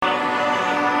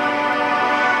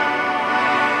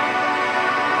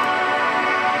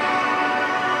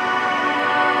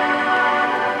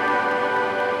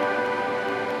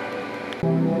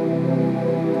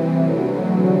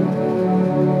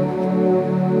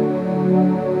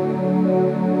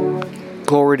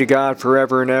Glory to God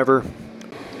forever and ever.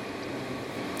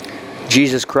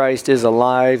 Jesus Christ is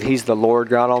alive. He's the Lord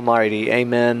God Almighty.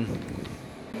 Amen.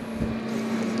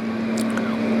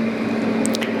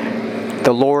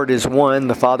 The Lord is one,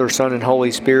 the Father, Son, and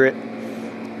Holy Spirit.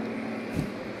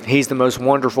 He's the most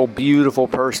wonderful, beautiful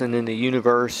person in the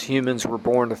universe. Humans were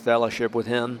born to fellowship with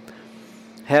Him.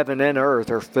 Heaven and earth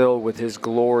are filled with His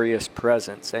glorious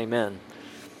presence. Amen.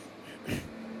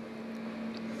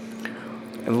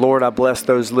 And Lord, I bless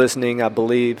those listening. I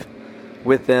believe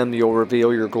with them you'll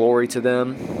reveal your glory to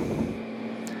them.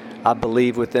 I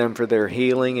believe with them for their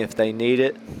healing if they need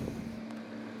it,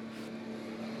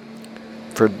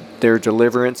 for their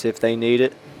deliverance if they need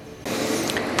it.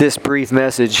 This brief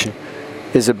message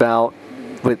is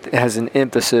has an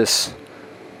emphasis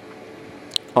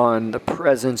on the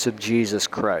presence of Jesus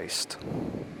Christ.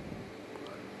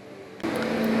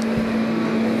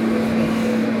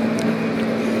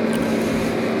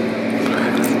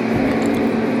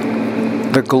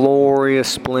 The glorious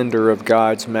splendor of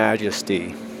God's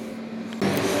majesty.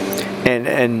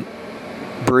 And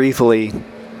briefly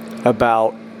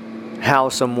about how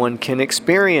someone can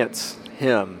experience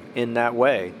Him in that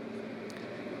way.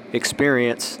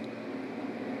 Experience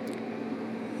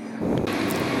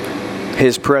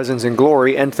His presence and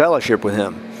glory and fellowship with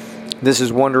Him. This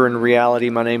is Wonder and Reality.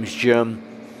 My name's Jim.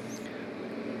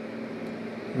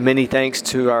 Many thanks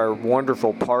to our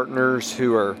wonderful partners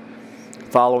who are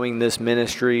following this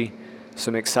ministry.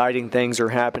 Some exciting things are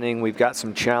happening. We've got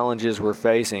some challenges we're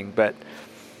facing, but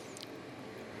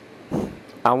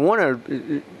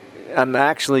I'm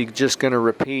actually just going to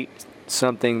repeat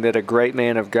something that a great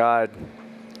man of God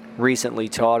recently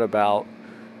taught about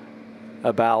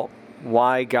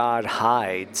why God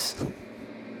hides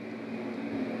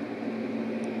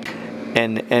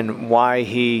and why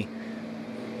He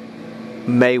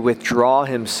may withdraw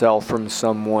Himself from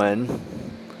someone.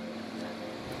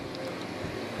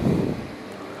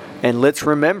 And let's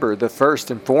remember, the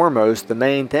first and foremost, the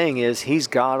main thing is He's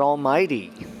God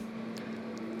Almighty.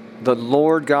 The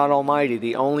Lord God Almighty,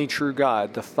 the only true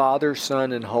God, the Father,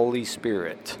 Son, and Holy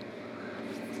Spirit.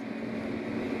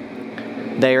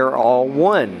 They are all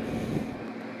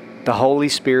one. The Holy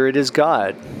Spirit is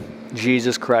God.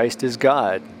 Jesus Christ is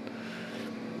God.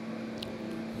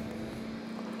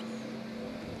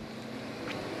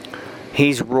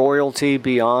 He's royalty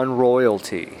beyond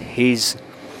royalty. He's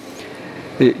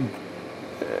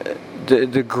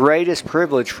the greatest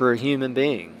privilege for a human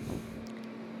being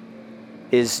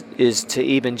is to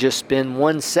even just spend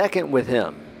 1 second with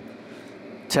Him,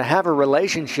 to have a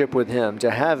relationship with Him,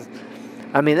 to have,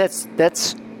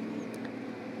 that's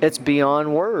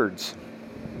beyond words.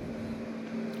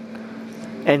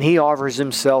 And He offers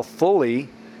Himself fully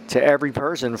to every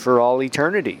person for all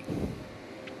eternity.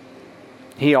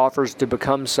 He offers to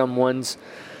become someone's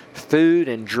food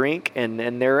and drink and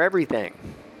their everything.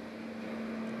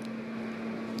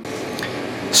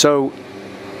 So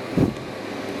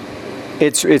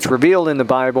it's revealed in the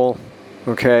Bible,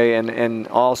 okay, and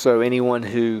also anyone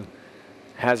who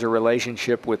has a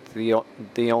relationship with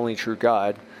the only true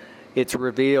God, it's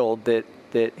revealed that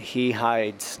He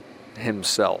hides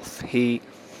Himself.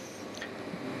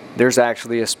 There's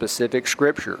actually a specific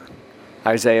scripture,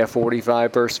 Isaiah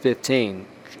 45 verse 15.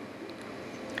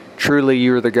 Truly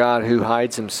you are the God who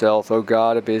hides Himself, O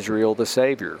God of Israel, the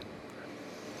Savior.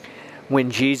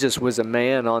 When Jesus was a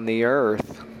man on the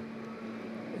earth,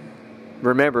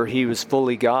 remember, He was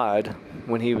fully God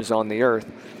when He was on the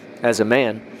earth as a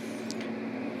man.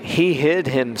 He hid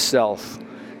Himself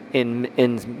in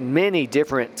many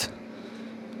different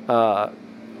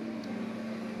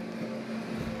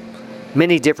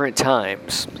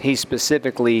times. He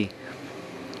specifically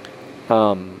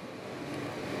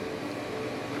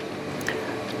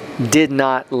did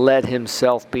not let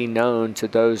Himself be known to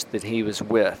those that He was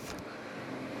with.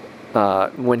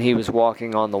 When He was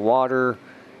walking on the water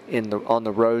on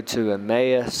the road to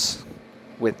Emmaus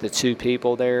with the two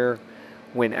people there,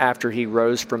 when after He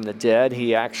rose from the dead,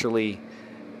 He actually,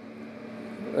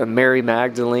 Mary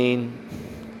Magdalene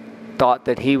thought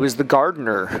that He was the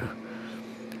gardener,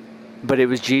 but it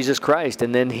was Jesus Christ.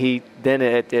 And then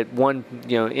at one,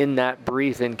 in that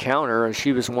brief encounter,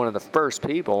 she was one of the first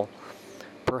people,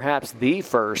 perhaps the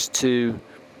first, to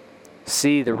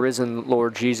see the risen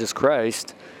Lord Jesus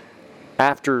Christ.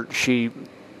 After she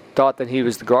thought that He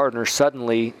was the gardener,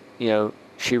 suddenly,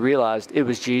 she realized it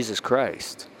was Jesus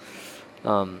Christ.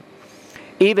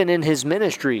 Even in His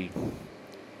ministry,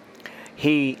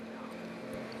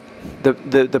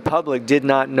 the public did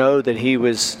not know that He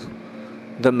was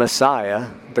the Messiah,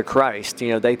 the Christ.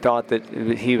 They thought that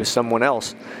He was someone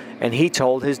else. And He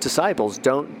told His disciples,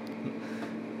 don't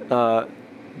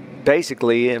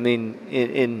basically, I mean,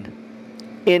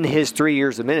 in his 3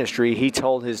 years of ministry, he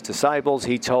told his disciples,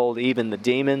 he told even the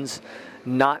demons,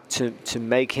 not to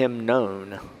make him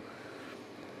known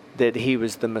that he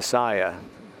was the Messiah.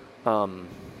 Now,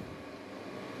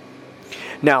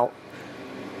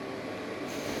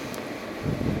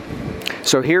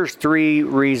 so here's 3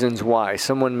 reasons why.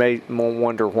 Someone may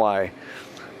wonder why.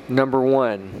 Number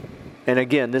 1, and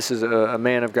again, this is a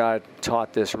man of God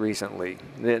taught this recently.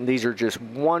 These are just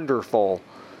wonderful,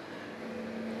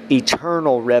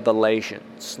 eternal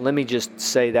revelations. Let me just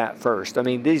say that first. I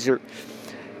mean, these are,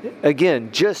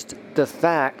 again, just the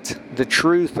fact, the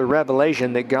truth, the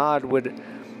revelation that God would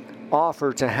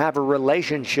offer to have a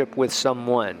relationship with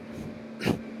someone,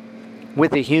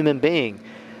 with a human being.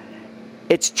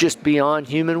 It's just beyond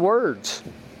human words.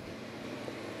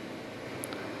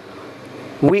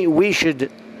 We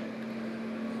should,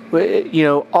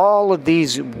 all of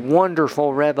these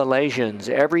wonderful revelations,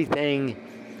 everything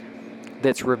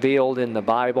that's revealed in the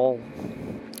Bible,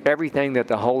 everything that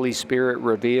the Holy Spirit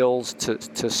reveals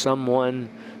to someone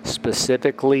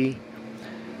specifically.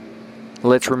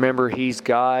 Let's remember He's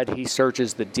God. He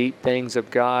searches the deep things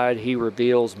of God. He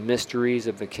reveals mysteries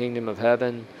of the kingdom of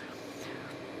heaven.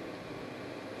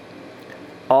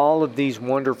 All of these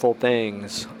wonderful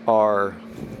things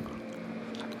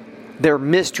they're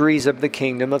mysteries of the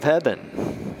kingdom of heaven.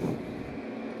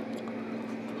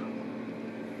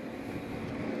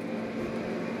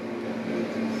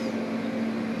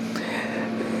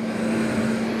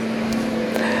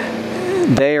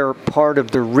 They are part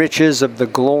of the riches of the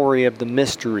glory of the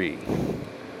mystery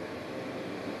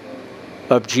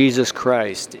of Jesus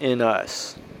Christ in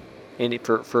us,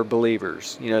 for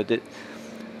believers. That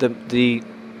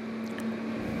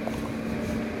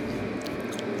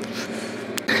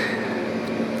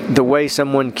the way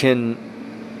someone can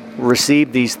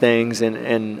receive these things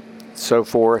and so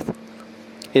forth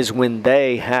is when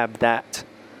they have that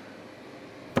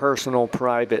personal,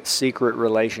 private, secret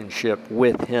relationship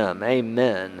with Him.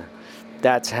 Amen.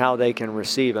 That's how they can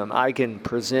receive Him. I can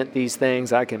present these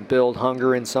things. I can build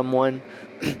hunger in someone,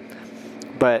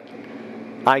 but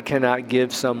I cannot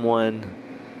give someone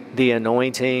the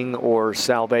anointing or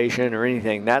salvation or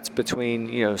anything. That's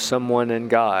between, someone and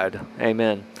God.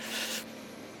 Amen.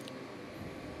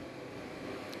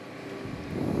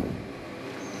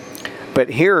 But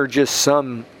here are just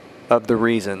some of the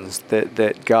reasons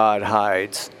that God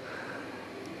hides.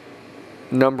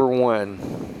 Number 1,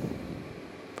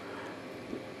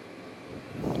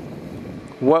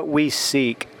 what we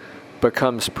seek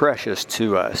becomes precious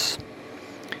to us.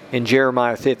 In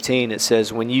Jeremiah 15 it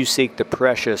says, when you seek the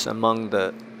precious among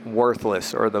the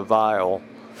worthless or the vile,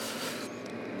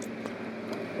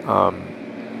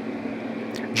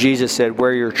 Jesus said,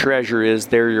 where your treasure is,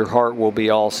 there your heart will be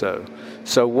also.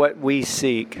 So what we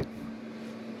seek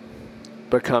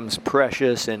becomes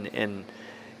precious and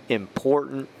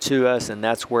important to us, and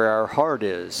that's where our heart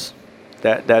is.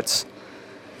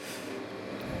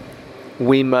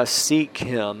 We must seek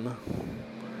Him,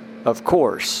 of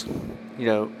course.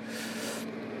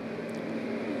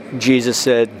 Jesus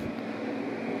said,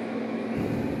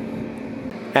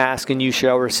 ask and you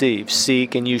shall receive,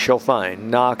 seek and you shall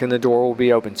find, knock and the door will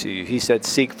be open to you. He said,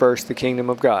 seek first the kingdom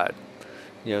of God.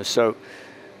 So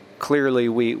clearly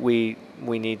we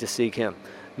need to seek Him.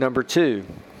 Number 2,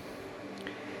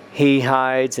 He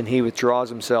hides and He withdraws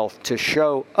Himself to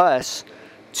show us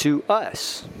to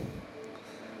us.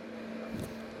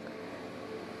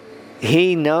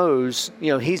 He knows,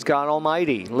 He's God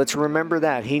Almighty. Let's remember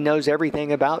that. He knows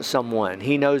everything about someone.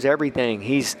 He knows everything.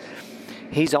 He's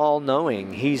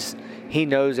all-knowing. He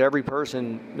knows every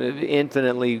person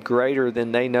infinitely greater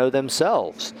than they know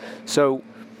themselves. So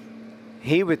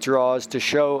He withdraws to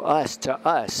show us to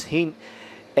us.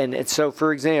 And so,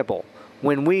 for example,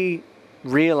 when we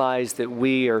realize that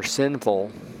we are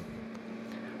sinful,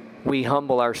 we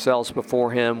humble ourselves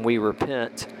before Him, we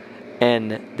repent,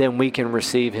 and then we can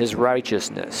receive His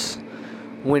righteousness.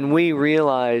 When we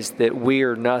realize that we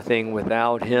are nothing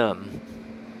without Him,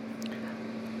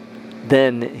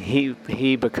 then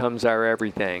He becomes our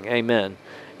everything. Amen.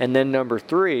 And then number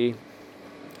 3,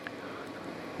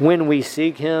 when we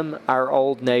seek Him, our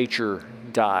old nature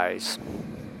dies.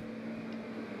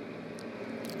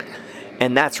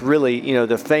 And that's really,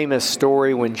 the famous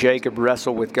story when Jacob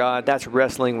wrestled with God. That's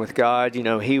wrestling with God.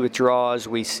 He withdraws,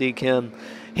 we seek Him.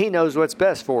 He knows what's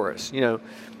best for us,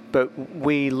 but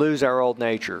we lose our old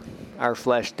nature. Our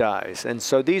flesh dies. And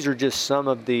so these are just some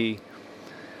of the,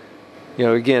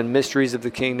 again, mysteries of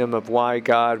the kingdom of why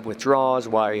God withdraws,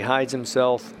 why He hides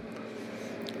Himself.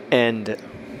 And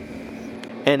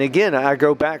And again, I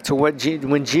go back to when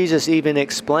Jesus even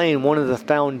explained one of the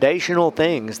foundational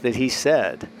things that he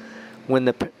said when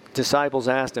the disciples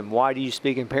asked him, "Why do you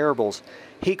speak in parables?"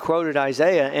 He quoted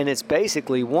Isaiah, and it's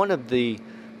basically one of the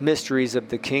mysteries of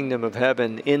the kingdom of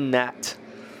heaven in that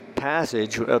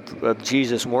passage of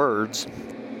Jesus' words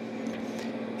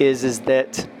is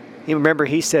that, you remember,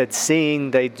 he said, "Seeing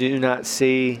they do not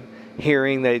see,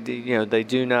 hearing they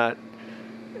do not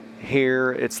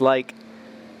hear." It's like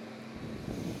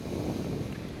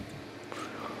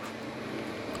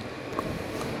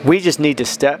we just need to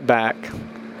step back,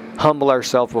 humble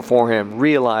ourselves before him,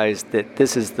 realize that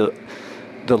this is the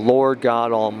Lord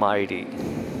God Almighty,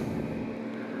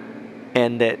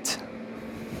 and that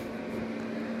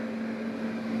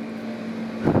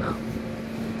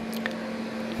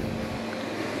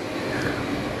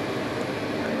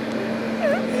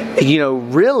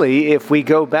really, if we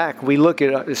go back, we look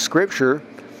at Scripture,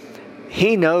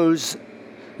 he knows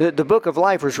that the book of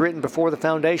life was written before the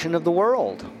foundation of the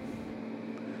world.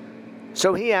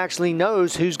 So he actually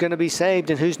knows who's going to be saved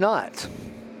and who's not.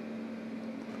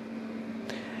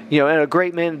 And a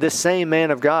great man, this same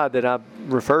man of God that I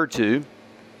referred to,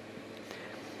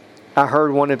 I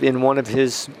heard in one of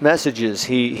his messages,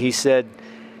 he said,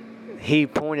 he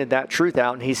pointed that truth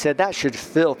out, and he said that should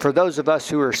fill, for those of us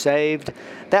who are saved,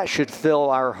 that should fill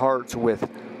our hearts with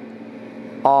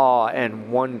awe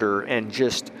and wonder and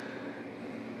just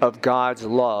of God's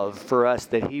love for us,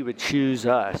 that he would choose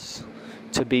us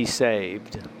to be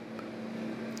saved.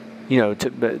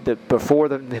 Before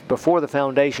the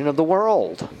foundation of the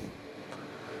world.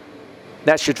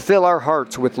 That should fill our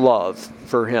hearts with love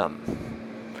for him.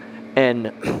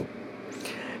 And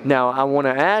now I want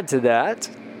to add to that,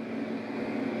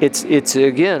 it's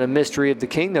again a mystery of the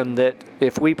kingdom that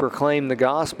if we proclaim the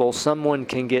gospel, someone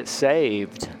can get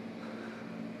saved.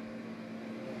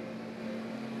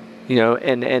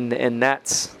 And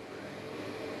that's,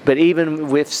 but even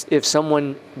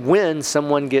when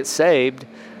someone gets saved,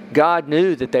 God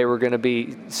knew that they were going to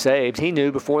be saved. He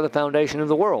knew before the foundation of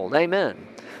the world. Amen.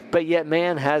 But yet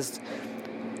man has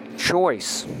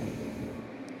choice.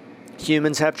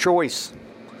 Humans have choice.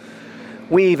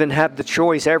 We even have the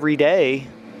choice every day.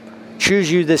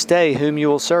 Choose you this day whom you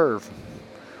will serve.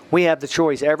 We have the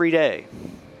choice every day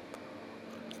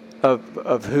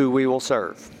of who we will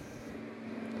serve.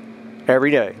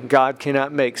 Every day. God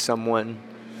cannot make someone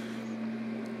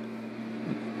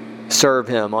serve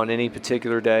him on any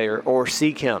particular day or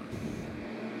seek him.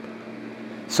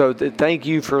 So thank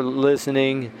you for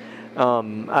listening.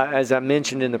 As I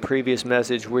mentioned in the previous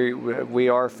message, we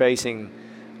are facing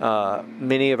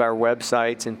many of our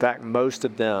websites. In fact, most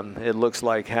of them, it looks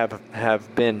like,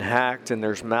 have been hacked, and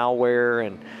there's malware,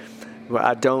 and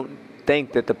I don't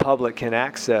think that the public can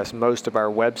access most of our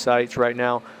websites right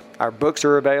now. Our books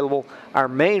are available. Our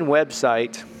main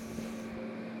website,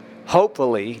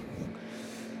 hopefully,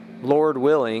 Lord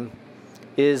willing,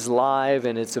 is live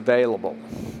and it's available.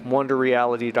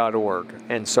 wonderreality.org.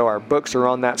 And so our books are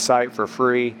on that site for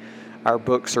free. Our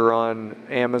books are on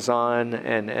Amazon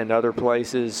and other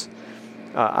places,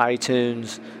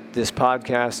 iTunes. This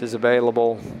podcast is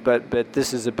available, but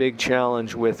this is a big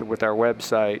challenge with our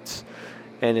websites,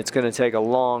 and it's going to take a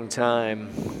long time,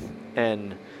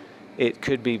 and it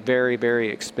could be very, very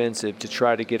expensive to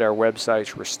try to get our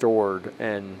websites restored.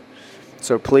 And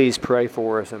so please pray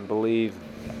for us and believe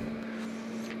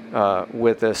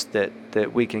with us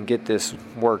that we can get this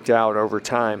worked out over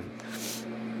time.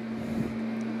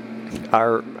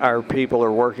 Our people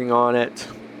are working on it,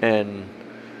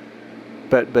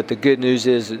 but the good news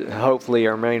is hopefully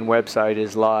our main website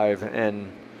is live, and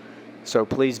so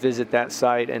please visit that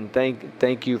site, and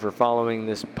thank you for following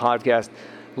this podcast.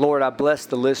 Lord, I bless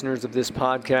the listeners of this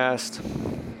podcast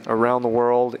around the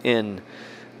world, in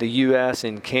the U.S.,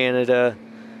 in Canada,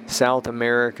 South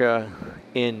America,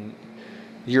 in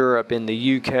Europe, in the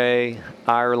U.K.,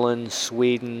 Ireland,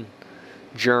 Sweden,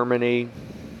 Germany,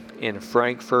 in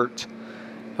Frankfurt,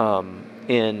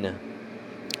 in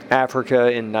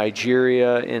Africa, in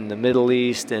Nigeria, in the Middle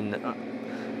East, in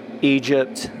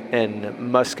Egypt,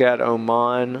 and Muscat,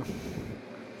 Oman,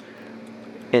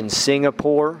 in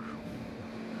Singapore,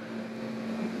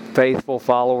 faithful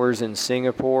followers in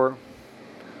Singapore,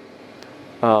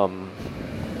 and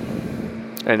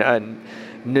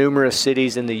numerous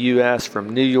cities in the U.S., from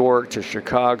New York to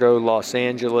Chicago, Los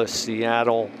Angeles,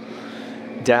 Seattle,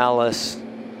 Dallas.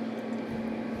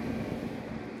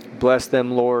 Bless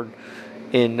them, Lord,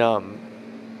 in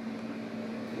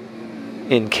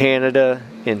Canada,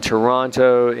 in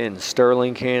Toronto, in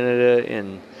Stirling, Canada,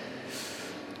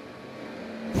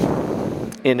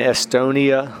 in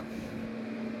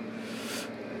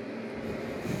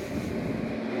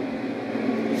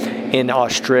in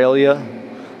Australia.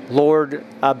 Lord,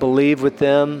 I believe with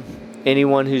them.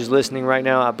 Anyone who's listening right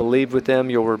now, I believe with them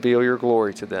you'll reveal your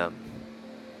glory to them.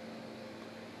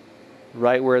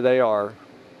 Right where they are,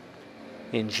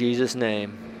 in Jesus'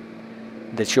 name,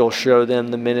 that you'll show them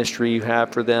the ministry you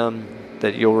have for them,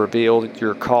 that you'll reveal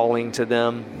your calling to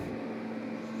them.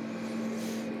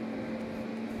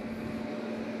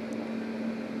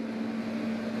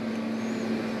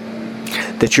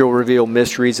 That you'll reveal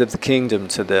mysteries of the kingdom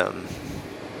to them.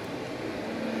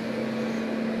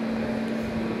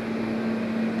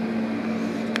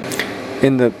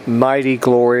 In the mighty,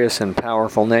 glorious, and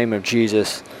powerful name of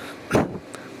Jesus,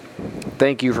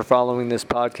 thank you for following this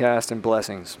podcast, and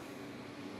blessings.